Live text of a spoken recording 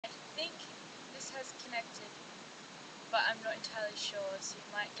think this has connected, but I'm not entirely sure, so you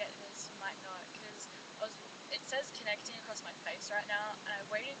might get this, you might not, because it says connecting across my face right now, and I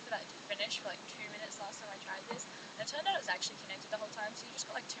waited for that to finish for like 2 minutes last time I tried this, and it turned out it was actually connected the whole time, so you just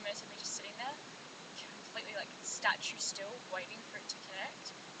got like 2 minutes of me just sitting there, completely like statue still, waiting for it to connect.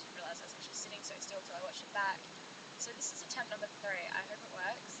 Didn't realise I was actually sitting so still till I watched it back. So this is attempt number 3, I hope it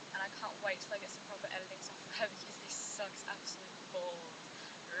works, and I can't wait till I get some proper editing software because this sucks absolute balls.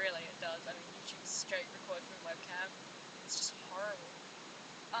 Really it does. I mean, YouTube straight record from webcam, it's just horrible.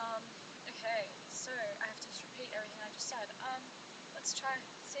 Okay, so I have to just repeat everything I just said. Let's try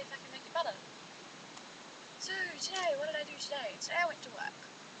see if I can make it better. So today, what did I do today? Today I went to work,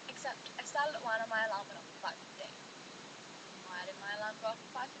 except I started at 1 and my alarm went off at 5:15. Why did my alarm go off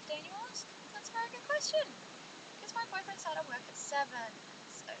at 5:15, you ask? That's a very good question. Because my boyfriend started work at 7,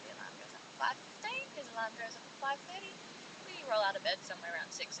 so the alarm goes up at 5:15, his alarm goes up at 5:30, we roll out of bed somewhere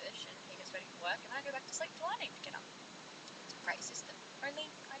around 6ish, and he gets ready for work, and I go back to sleep till I need to get up. It's a great system, only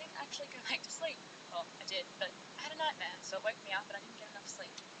I didn't actually go back to sleep. Well, I did, but I had a nightmare, so it woke me up and I didn't get enough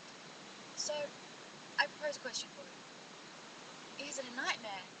sleep. So, I propose a question for you. Is it a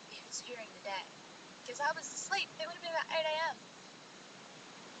nightmare if it's during the day? Because I was asleep, it would have been about 8 AM,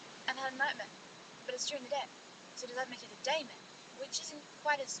 and I had a nightmare, but it's during the day. So does that make it a daymare, which isn't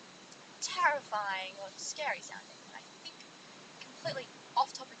quite as terrifying or scary sounding? And I think completely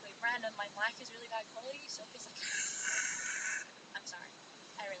off-topically random, my mic is really bad quality, so it feels like I'm sorry,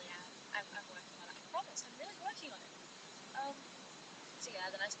 I really am. I'm working on it. I promise, I'm really working on it. So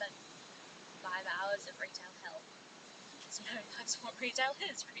yeah, then I spent 5 hours of retail hell. Because you know, that's what retail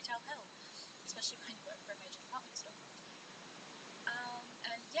is, retail hell. Especially when you work for a major department store.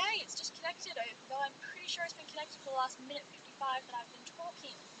 And yay, it's just connected, though I'm pretty sure it's been connected for the last minute 55 that I've been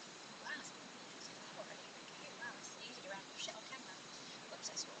talking. Wow, it's been minute 55 already. Okay, wow, it's easy to ramble shit on camera. Whoops,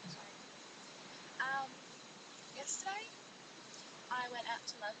 I swore, sorry. Yesterday, I went out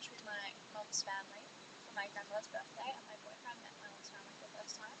to lunch with my mum's family for my grandmother's birthday, and my boyfriend met my mum's family for the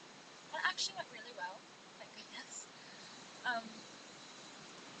first time. And it actually went really well, thank goodness.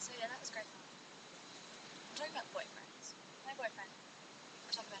 So yeah, that was great fun. I'm talking about boyfriends. My boyfriend,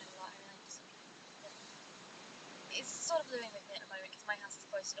 I talk about it a lot, I really need to see him. He's sort of living with me at the moment because my house is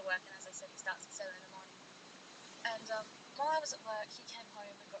closer to work, and as I said, he starts at 7 in the morning. And while I was at work, he came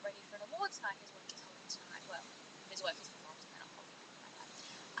home and got ready for an awards night his work is holding tonight. Well, his work is involved and they're not holding anything like that.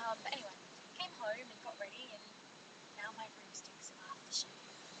 But anyway, came home and got ready, and now my room stinks of aftershave.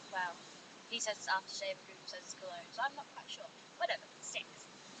 Well, he says it's aftershave and Google says it's cologne, so I'm not quite sure. Whatever, it stinks.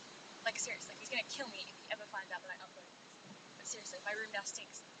 Like seriously, he's gonna kill me if he ever finds out that I uploaded this. But seriously, my room now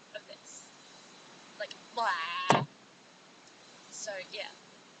stinks of this. Like, blah. So yeah.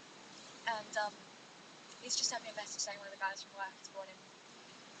 And he's just sent me a message saying one of the guys from work has brought him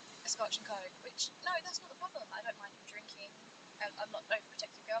a Scotch and Coke, which, no, that's not the problem. I don't mind him drinking. I'm not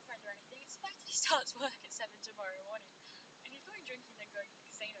overprotective girlfriend or anything. It's the fact that he starts work at 7 tomorrow morning, and he's going drinking and then going to the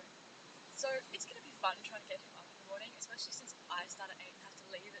casino. So it's going to be fun trying to get him up in the morning, especially since I start at 8 and have to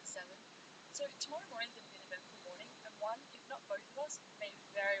leave at 7. So tomorrow morning is going to be an eventful morning, and one, if not both of us, may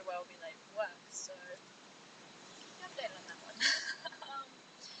very well be late for work, so keep me updated on that one.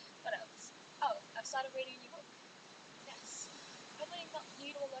 What else? Oh, I've started reading a new book. Yes. Probably not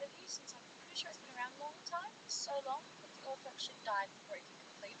new to a lot of you, since I'm pretty sure it's been around a long time. So long that the author actually died before he could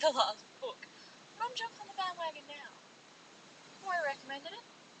complete the last book. But I'm jumped on the bandwagon now. Tori recommended it.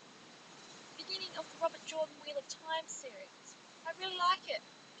 Beginning of the Robert Jordan Wheel of Time series. I really like it.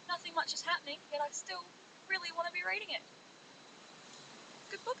 Nothing much is happening, yet I still really want to be reading it.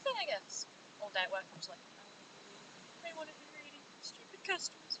 Good book then, I guess. All day at work I'm just like, I want to be reading. Stupid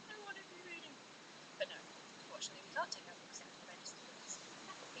customers, I want to be reading. But no, unfortunately we can't take our books out of the register.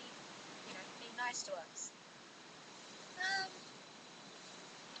 That would be, you know, being nice to us.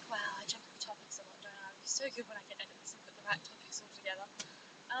 Wow, I jump into topics a lot, don't I? It'd be so good when I can edit this and put the right topics all together.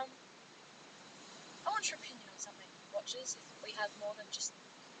 I want your opinion on something, watchers, if we have more than just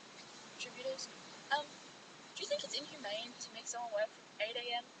contributors. Do you think it's inhumane to make someone work from 8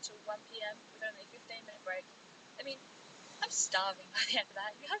 AM to 1 PM with only a 15-minute break? I mean, I'm starving by the end of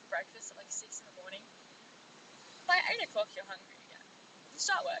that. You have breakfast at like 6 in the morning. By 8 o'clock you're hungry again. You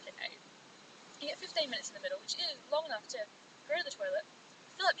start work at 8. You get 15 minutes in the middle, which is long enough to go to the toilet,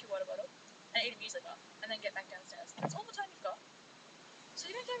 fill up your water bottle, and eat a muesli bar, and then get back downstairs. That's all the time you've got. So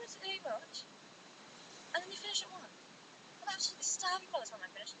you don't get to eat much, and then you finish at 1. I'm absolutely starving by the time I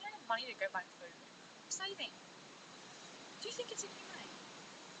finish. I don't have money to go buy food. I'm saving. Do you think it's inhumane?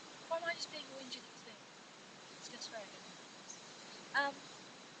 Or am I just being a whingy little thing? It's gonna swear again.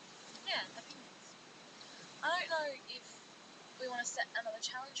 Yeah, opinions. I don't know if we want to set another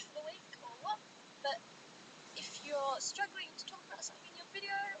challenge for the week or what. But if you're struggling to talk about something in your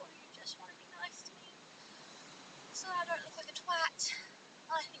video, or you just want to be nice to me so I don't look like a twat,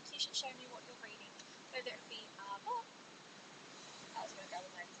 I think you should show me what you're reading. Whether it be a book, I was going to grab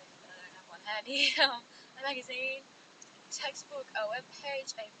a magazine but I don't have one handy, a magazine, textbook, a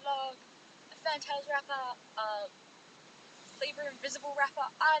webpage, a blog, a Fantails wrapper, a Libra Invisible wrapper,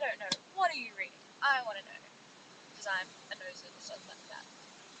 I don't know. What are you reading? I want to know. Because I'm a noser and stuff like that.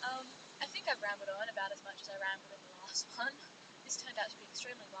 I think I've rambled on about as much as I rambled in the last one. This turned out to be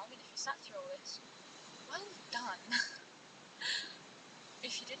extremely long, and if you sat through all this, well done.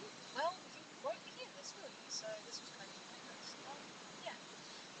 If you didn't, well, you won't be here this, will you? So this was kind of pointless. Yeah.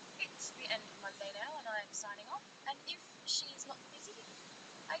 It's the end of Monday now, and I'm signing off. And if she's not busy,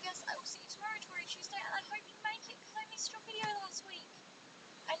 I guess I will see you tomorrow, Tori, Tuesday, and I hope you make it, because I missed your video last week.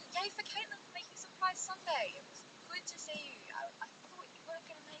 And yay for Caitlin for making Surprise Sunday. It was good to see you. I thought you weren't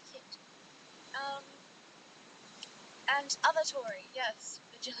going to make it. And other Tori, yes,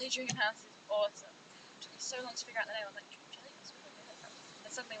 the DreamJellyHouse is awesome. It took me so long to figure out the name. I'm like, DreamJellyHouse, where did I get that from?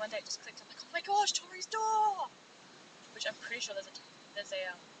 And suddenly one day it just clicked. I'm like, oh my gosh, Tori's door! Which I'm pretty sure there's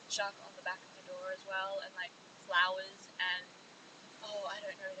a shark on the back of the door as well, and like flowers and oh, I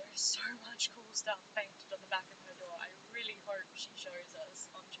don't know, there is so much cool stuff painted on the back of her door. I really hope she shows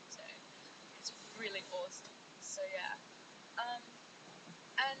us on Tuesday. It's really awesome. So yeah.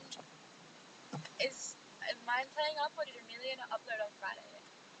 And is mine playing up, or did Amelia not upload on Friday?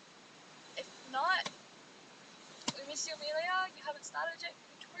 If not, we miss you, Amelia. You haven't started yet.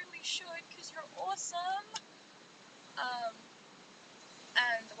 You totally should, because you're awesome.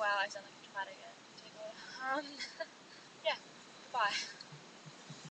 And wow, I sound like a twat again. Yeah, goodbye.